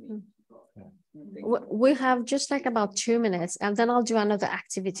more than me. We have just like about 2 minutes, and then I'll do another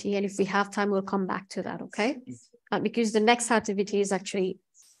activity. And if we have time, we'll come back to that, okay? Because the next activity is actually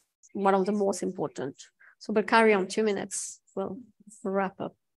one of the most important. So we'll carry on 2 minutes. We'll wrap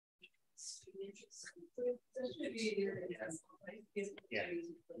up.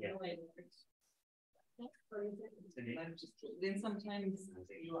 Then sometimes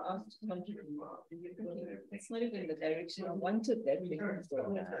you are asked to contribute. It's not even the direction I wanted that thing.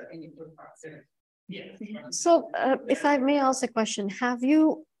 So if I may ask a question, have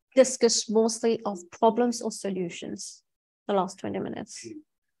you discussed mostly of problems or solutions the last 20 minutes?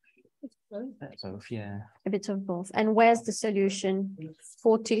 Both, yeah. A bit of both. And where's the solution?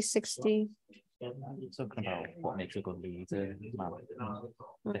 40, 60? Talking about what makes a good leader,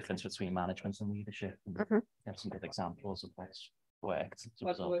 the difference between management and leadership. And have some good examples of what's worked.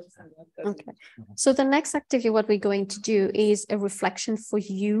 Okay. So the next activity, what we're going to do is a reflection for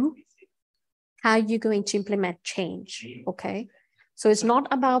you. How you're going to implement change, okay? So it's not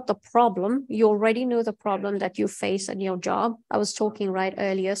about the problem. You already know the problem that you face in your job. I was talking right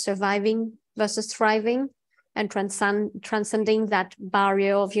earlier, surviving versus thriving and transcending that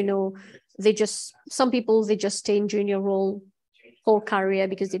barrier of, you know, some people, they just stay in junior role whole career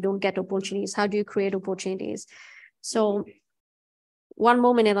because they don't get opportunities. How do you create opportunities? So one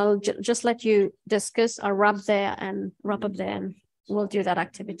moment and I'll just let you discuss. I'll wrap up there and we'll do that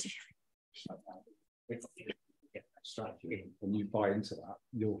activity. Strategy. When you buy into that,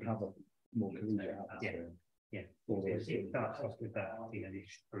 you'll have a more collegiate atmosphere.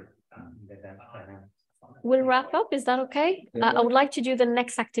 We'll wrap up. Is that okay? I would like to do the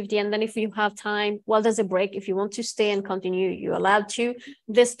next activity, and then if you have time, well, there's a break. If you want to stay and continue, you're allowed to.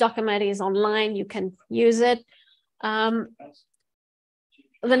 This document is online. You can use it. The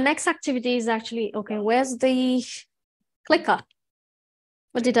next activity is actually, okay, where's the clicker?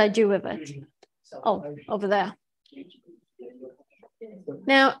 What did I do with it? Oh, over there.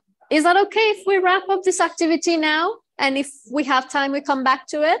 Now, is that okay if we wrap up this activity now? And if we have time, we come back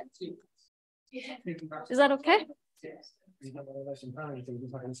to it? Is that okay?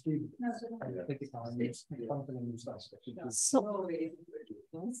 So,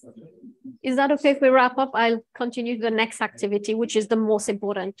 is that okay if we wrap up? I'll continue the next activity, which is the most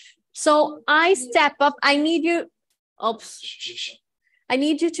important. So I step up. I need you. Oops. I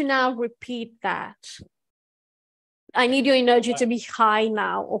need you to now repeat that. I need your energy to be high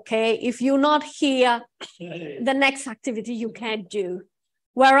now, okay? If you're not here, the next activity you can't do.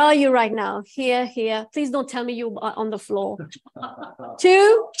 Where are you right now? Here, here. Please don't tell me you are on the floor.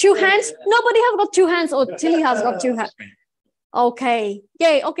 Two hands? Nobody has got 2 hands. Oh, Tilly has got 2 hands. Okay.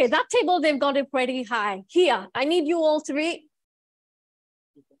 Yay. Okay, that table, they've got it pretty high. Here, I need you all 3.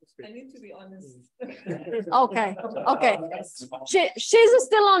 I need to be honest. Okay. Okay. She's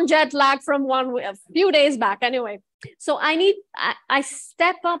still on jet lag from a few days back. Anyway, so I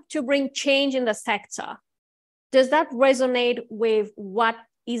step up to bring change in the sector. Does that resonate with what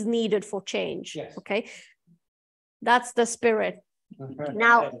is needed for change? Yes. Okay. That's the spirit. Okay.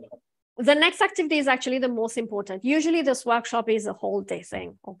 Now, the next activity is actually the most important. Usually this workshop is a whole day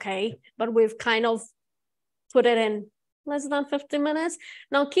thing. Okay. But we've kind of put it in less than 50 minutes.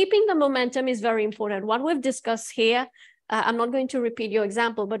 Now, keeping the momentum is very important. What we've discussed here, I'm not going to repeat your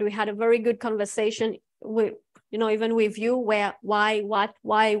example, but we had a very good conversation with, even with you, where, why, what.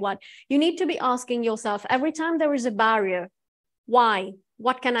 You need to be asking yourself every time there is a barrier, why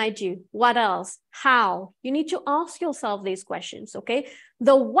What can I do? What else? How? You need to ask yourself these questions, okay?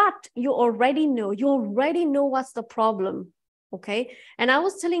 The what you already know. You already know what's the problem, okay? And I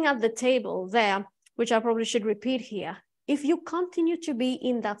was telling at the table there, which I probably should repeat here, if you continue to be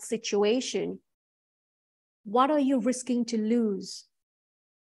in that situation, what are you risking to lose?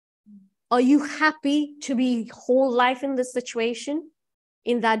 Are you happy to be whole life in this situation,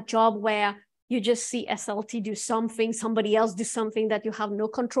 in that job where you just see SLT do something, somebody else do something that you have no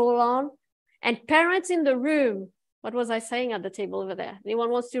control on? And parents in the room, what was I saying at the table over there?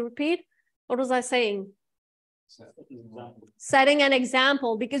 Anyone wants to repeat? What was I saying? Setting an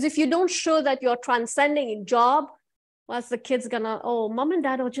example, because if you don't show that you're transcending in job, what's the kids gonna, oh, mom and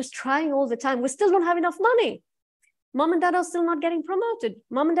dad are just trying all the time. We still don't have enough money. Mom and dad are still not getting promoted.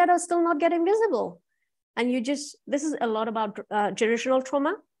 Mom and dad are still not getting visible. And this is a lot about generational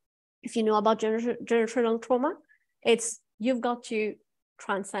trauma. If you know about generational trauma, you've got to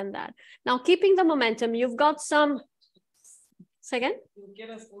transcend that. Now, keeping the momentum, you've got some, say again? You'll get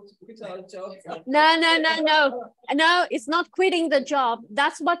us all to quit our jobs. No, it's not quitting the job.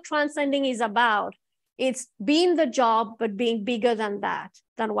 That's what transcending is about. It's being the job, but being bigger than that,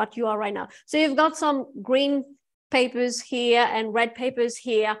 than what you are right now. So you've got some green papers here and red papers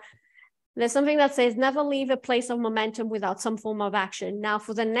here. There's something that says never leave a place of momentum without some form of action. Now,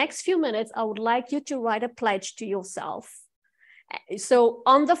 for the next few minutes, I would like you to write a pledge to yourself. So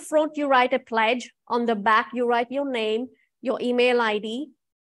on the front, you write a pledge. On the back, you write your name, your email ID.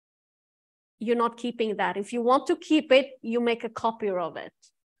 You're not keeping that. If you want to keep it, you make a copy of it.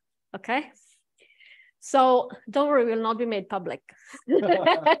 Okay? So don't worry, it will not be made public.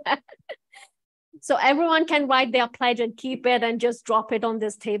 So everyone can write their pledge and keep it and just drop it on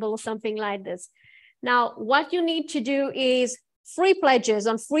this table or something like this. Now, what you need to do is 3 pledges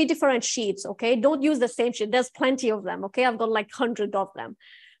on 3 different sheets, okay? Don't use the same sheet. There's plenty of them, okay? I've got like 100 of them.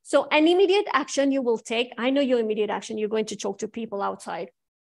 So an immediate action you will take, I know your immediate action, you're going to talk to people outside.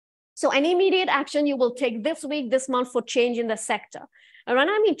 So an immediate action you will take this week, this month for change in the sector. And when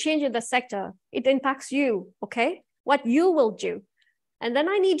I mean change in the sector, it impacts you, okay? What you will do. And then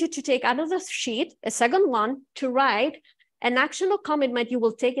I need you to take another sheet, a second one, to write an action or commitment you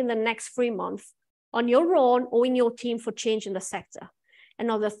will take in the next 3 months on your own or in your team for change in the sector.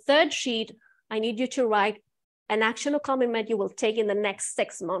 And on the third sheet, I need you to write an action or commitment you will take in the next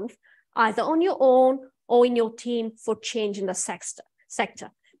 6 months, either on your own or in your team for change in the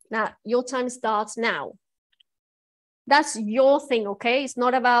sector. Now, your time starts now. That's your thing, okay? It's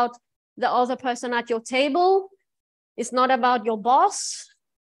not about the other person at your table. It's not about your boss.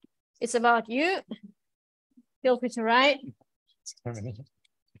 It's about you. Feel free to write.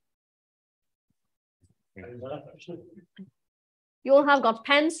 You all have got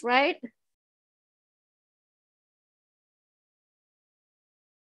pens, right?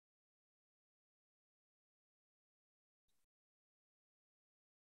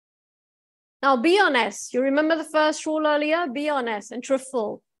 Now be honest. You remember the first rule earlier? Be honest and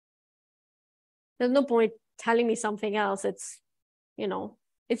truthful. There's no point telling me something else. It's,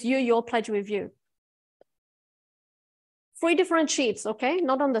 it's your pledge with you. 3 different sheets, okay?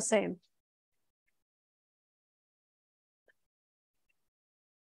 Not on the same.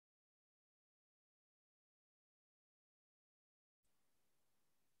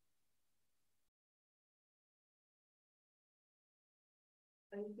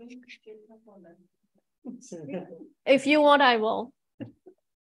 If you want, I will.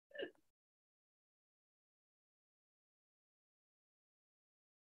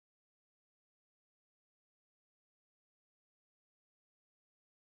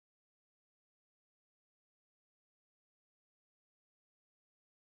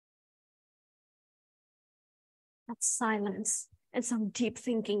 That's silence and some deep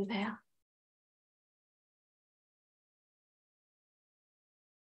thinking there.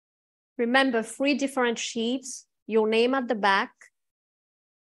 Remember, 3 different sheets, your name at the back.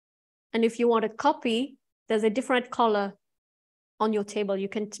 And if you want a copy, there's a different color on your table. You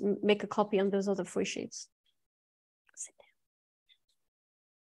can make a copy on those other 3 sheets. Sit down.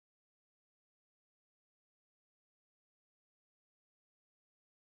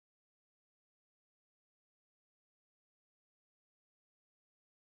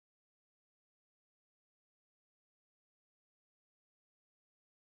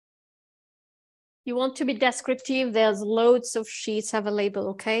 You want to be descriptive, there's loads of sheets have a label,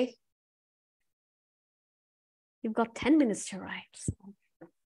 okay? You've got 10 minutes to write. So.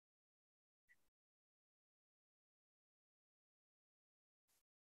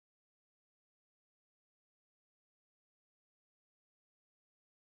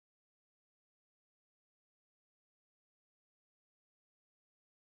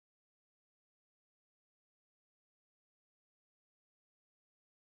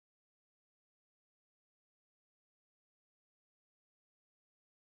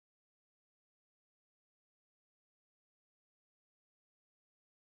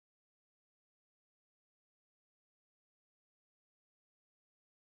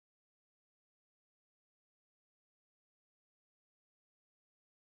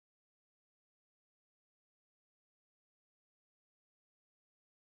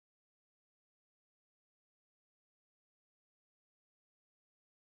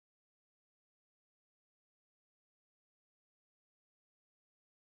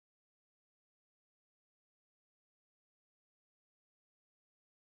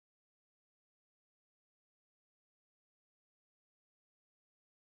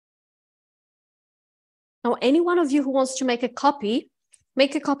 Now, any one of you who wants to make a copy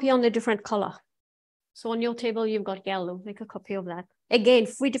on a different color. So on your table, you've got yellow, make a copy of that. Again,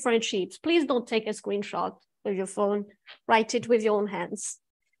 3 different sheets. Please don't take a screenshot with your phone, write it with your own hands.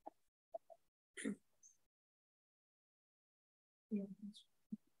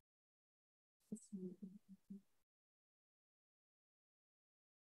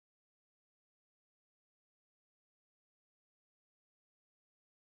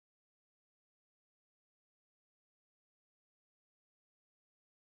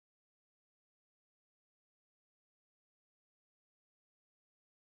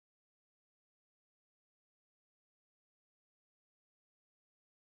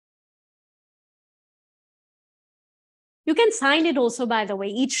 You can sign it also, by the way,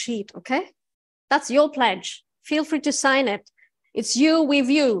 each sheet, okay? That's your pledge. Feel free to sign it. It's you with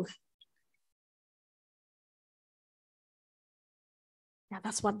you. Yeah,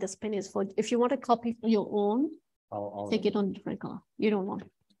 that's what this pen is for. If you want a copy for your own, I'll take it on a different color. You don't want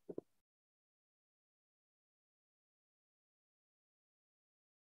it.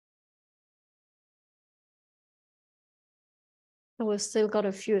 So we've still got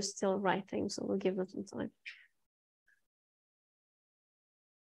a few still writing, so we'll give them some time.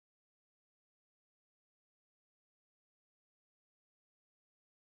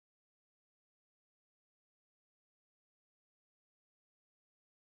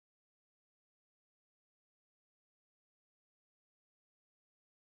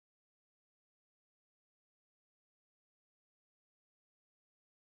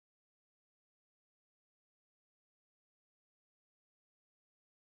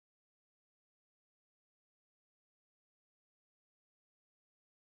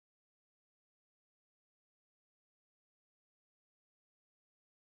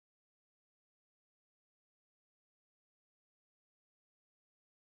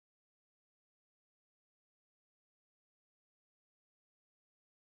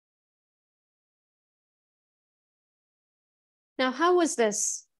 Now, how was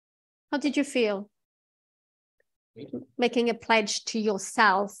this? How did you feel? Making a pledge to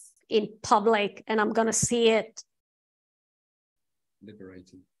yourself in public, and I'm going to see it.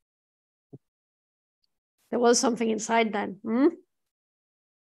 Liberating. There was something inside then. Hmm?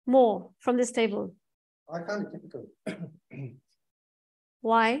 More from this table. I found it difficult.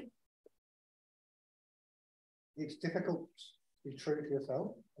 Why? It's difficult to be true to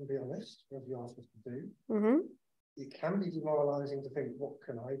yourself and be honest, as you asked us to do. Mm-hmm. It can be demoralizing to think, what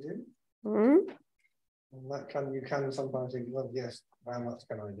can I do? Mm-hmm. And you can sometimes think, well, yes, how much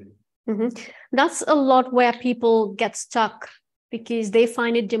can I do? Mm-hmm. That's a lot where people get stuck because they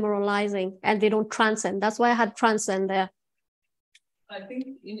find it demoralizing and they don't transcend. That's why I had transcend there. I think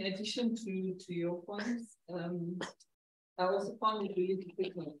in addition to your points, I also found it really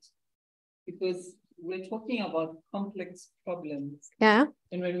difficult because we're talking about complex problems. Yeah.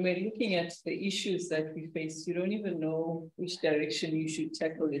 And when we're looking at the issues that we face, you don't even know which direction you should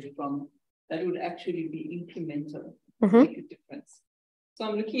tackle it from. That would actually be incremental, make a difference. So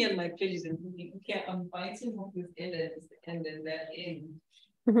I'm looking at my pages and thinking, okay, I'm biting off this end and then that end.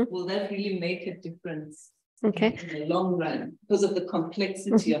 Will that really make a difference? Okay. In the long run, because of the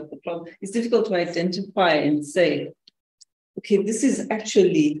complexity of the problem. It's difficult to identify and say, okay, this is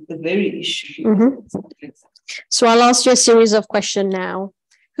actually the very issue. So I'll ask you a series of questions now.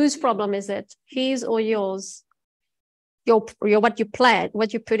 Whose problem is it? His or yours? Your what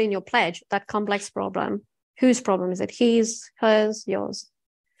you put in your pledge, that complex problem. Whose problem is it? His, hers, yours?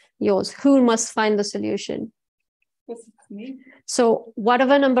 Yours. Who must find the solution? Me. So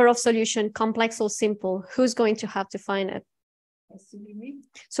whatever number of solution, complex or simple, who's going to have to find it? Me.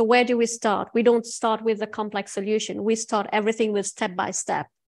 So where do we start? We don't start with the complex solution. We start everything with step by step,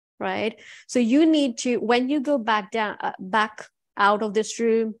 right? So you need to, when you go back out of this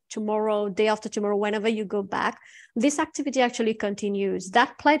room tomorrow, day after tomorrow, whenever you go back, this activity actually continues.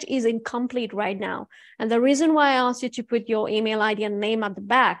 That pledge is incomplete right now. And the reason why I asked you to put your email ID and name at the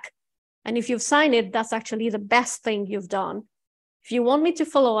back, and if you've signed it, that's actually the best thing you've done. If you want me to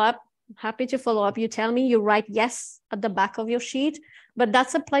follow up, I'm happy to follow up. You tell me, you write yes at the back of your sheet, but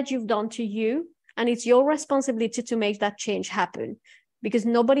that's a pledge you've done to you. And it's your responsibility to make that change happen, because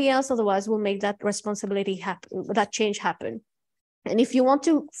nobody else otherwise will make that responsibility happen, that change happen. And if you want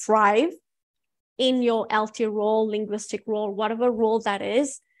to thrive in your LT role, linguistic role, whatever role that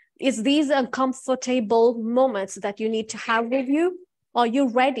is these uncomfortable moments that you need to have with you. Are you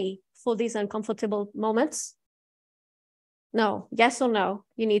ready for these uncomfortable moments? No. Yes or no?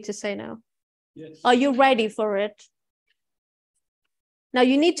 You need to say no. Yes. Are you ready for it? Now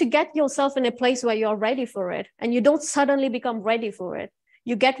you need to get yourself in a place where you're ready for it, and you don't suddenly become ready for it.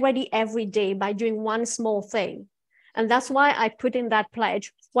 You get ready every day by doing one small thing. And that's why I put in that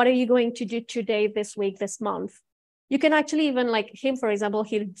pledge. What are you going to do today, this week, this month? You can actually even, like him, for example,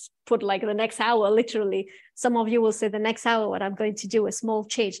 he'll put like the next hour, literally. Some of you will say the next hour, what I'm going to do, a small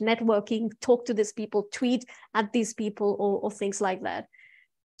change, networking, talk to these people, tweet at these people, or things like that.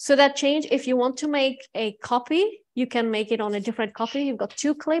 So that change, if you want to make a copy, you can make it on a different copy. You've got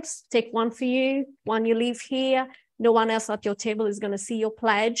 2 clips, take one for you, one you leave here. No one else at your table is going to see your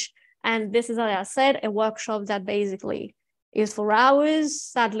pledge. And this is, like I said, a workshop that basically is 4 hours,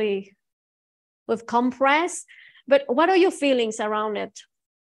 sadly, with compress. But what are your feelings around it?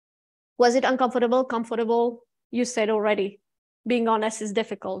 Was it uncomfortable, comfortable? You said already, being honest is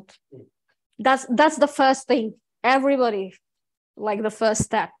difficult. That's the first thing. Everybody, like the first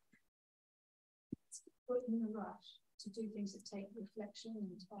step. Put in a rush to do things that take reflection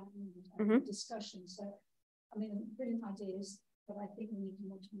and time and discussion. So, I mean, brilliant ideas, but I think we need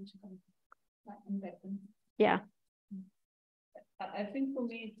more time to kind of embed them. Yeah. I think for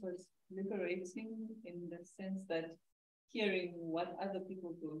me it was liberating in the sense that hearing what other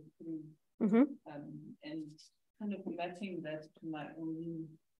people go through and kind of matching that to my own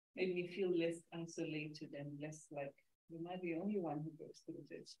made me feel less isolated and less like, am I the only one who goes through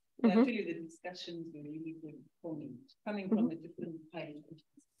this? Actually, the discussions were really good for me, coming from a different place.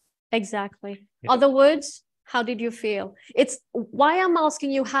 Exactly. Yeah. Other words, how did you feel? It's why I'm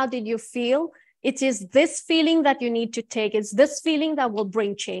asking you, how did you feel? It is this feeling that you need to take. It's this feeling that will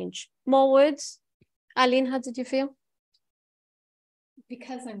bring change. More words? Aline, how did you feel?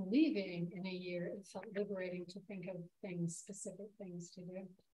 Because I'm leaving in a year, it felt liberating to think of things, specific things to do.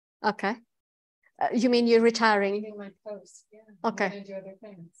 Okay. You mean you're retiring? Leaving my post, yeah. Okay. I'm gonna do other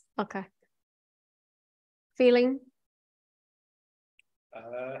things. Okay. Feeling?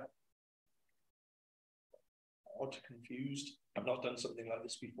 Odd, confused. I've not done something like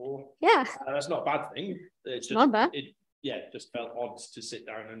this before. Yeah. And that's not a bad thing. It's just, not bad. It just felt odd to sit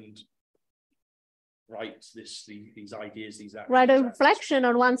down and write these ideas, these actions. Write a reflection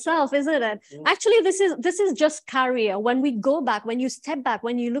on oneself, isn't it? Yeah. Actually, this is just career. When we go back, when you step back,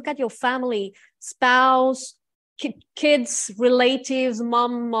 when you look at your family, spouse, kids, relatives,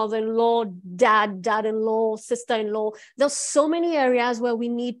 mom, mother-in-law, dad-in-law, sister-in-law. There's so many areas where we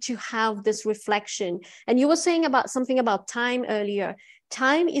need to have this reflection. And you were saying about something about time earlier.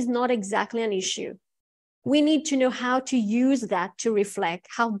 Time is not exactly an issue. We need to know how to use that to reflect,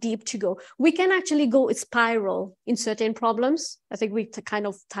 how deep to go. We can actually go in spiral in certain problems. I think we kind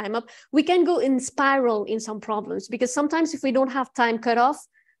of time up. We can go in spiral in some problems because sometimes if we don't have time cut off,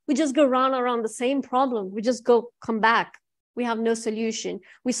 we just go round around the same problem. We just come back. We have no solution.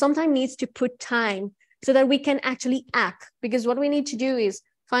 We sometimes need to put time so that we can actually act, because what we need to do is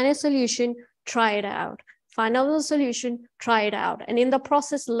find a solution, try it out. Find out the solution, try it out. And in the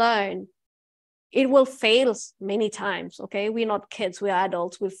process, learn. It will fail many times, okay? We're not kids, we're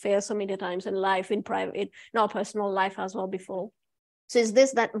adults. We've failed so many times in life, in private, in our personal life as well before. So it's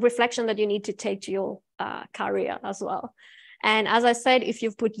that reflection that you need to take to your career as well. And as I said, if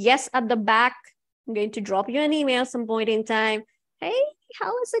you've put yes at the back, I'm going to drop you an email some point in time. Hey,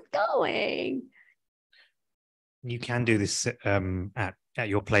 how is it going? You can do this at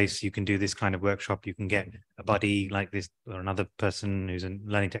your place. You can do this kind of workshop. You can get a buddy like this or another person who's a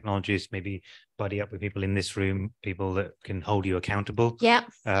learning technologist, maybe buddy up with people in this room, people that can hold you accountable. Yeah.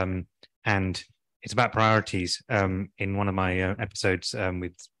 And it's about priorities. In one of my episodes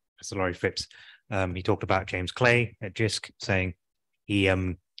with Professor Laurie Phipps, he talked about James Clay at JISC saying he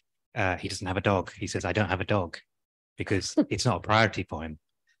doesn't have a dog. He says, I don't have a dog because it's not a priority for him.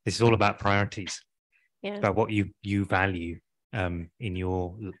 This is all about priorities. Yeah. About what you value in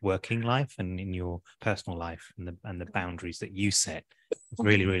your working life and in your personal life, and the boundaries that you set. It's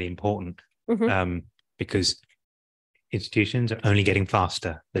really, really important because institutions are only getting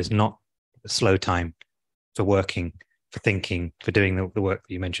faster. There's not a slow time for working, for thinking, for doing the work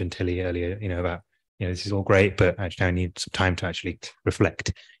that you mentioned, Tilly, earlier, about, this is all great, but actually I need some time to actually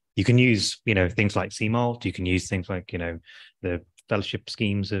reflect. You can use, things like CMALT. You can use things like, the fellowship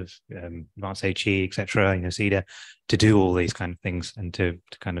schemes of Advanced HE, etc., CEDA, to do all these kind of things and to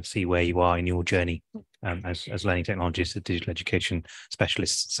kind of see where you are in your journey as learning technologists, as digital education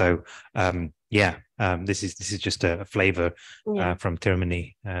specialists. So this is just a flavor from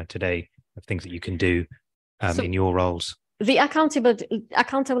Teeroumanee today of things that you can do in your roles. The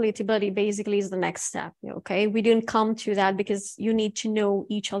accountability buddy basically is the next step. Okay, we didn't come to that because you need to know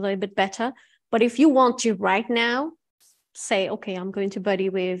each other a bit better. But if you want to right now, say, okay, I'm going to buddy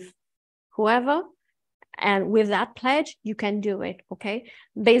with whoever, and with that pledge, you can do it. Okay,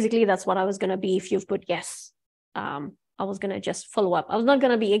 basically that's what I was going to be if you've put yes. I was going to just follow up. I was not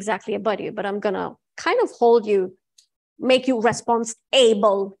going to be exactly a buddy, but I'm going to kind of hold you, make you response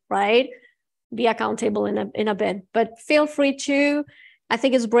able, right? Be accountable in a bit, but feel free to, I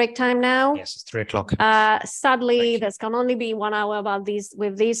think it's break time now. Yes, it's 3 o'clock. Sadly, there's can only be 1 hour about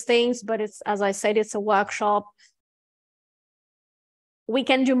these things, but it's, as I said, it's a workshop. We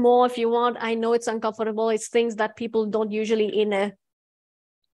can do more if you want. I know it's uncomfortable. It's things that people don't usually in a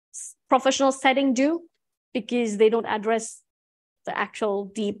professional setting do, because they don't address the actual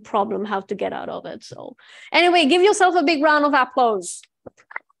deep problem, how to get out of it. So anyway, give yourself a big round of applause.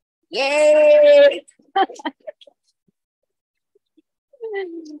 Yay!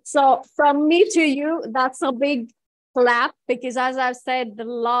 So from me to you, that's a big clap, because as I've said, the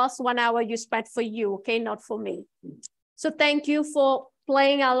last 1 hour you spent for you, okay, not for me. So thank you for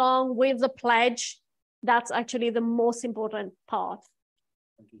playing along with the pledge. That's actually the most important part.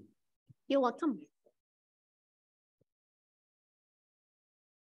 You're welcome.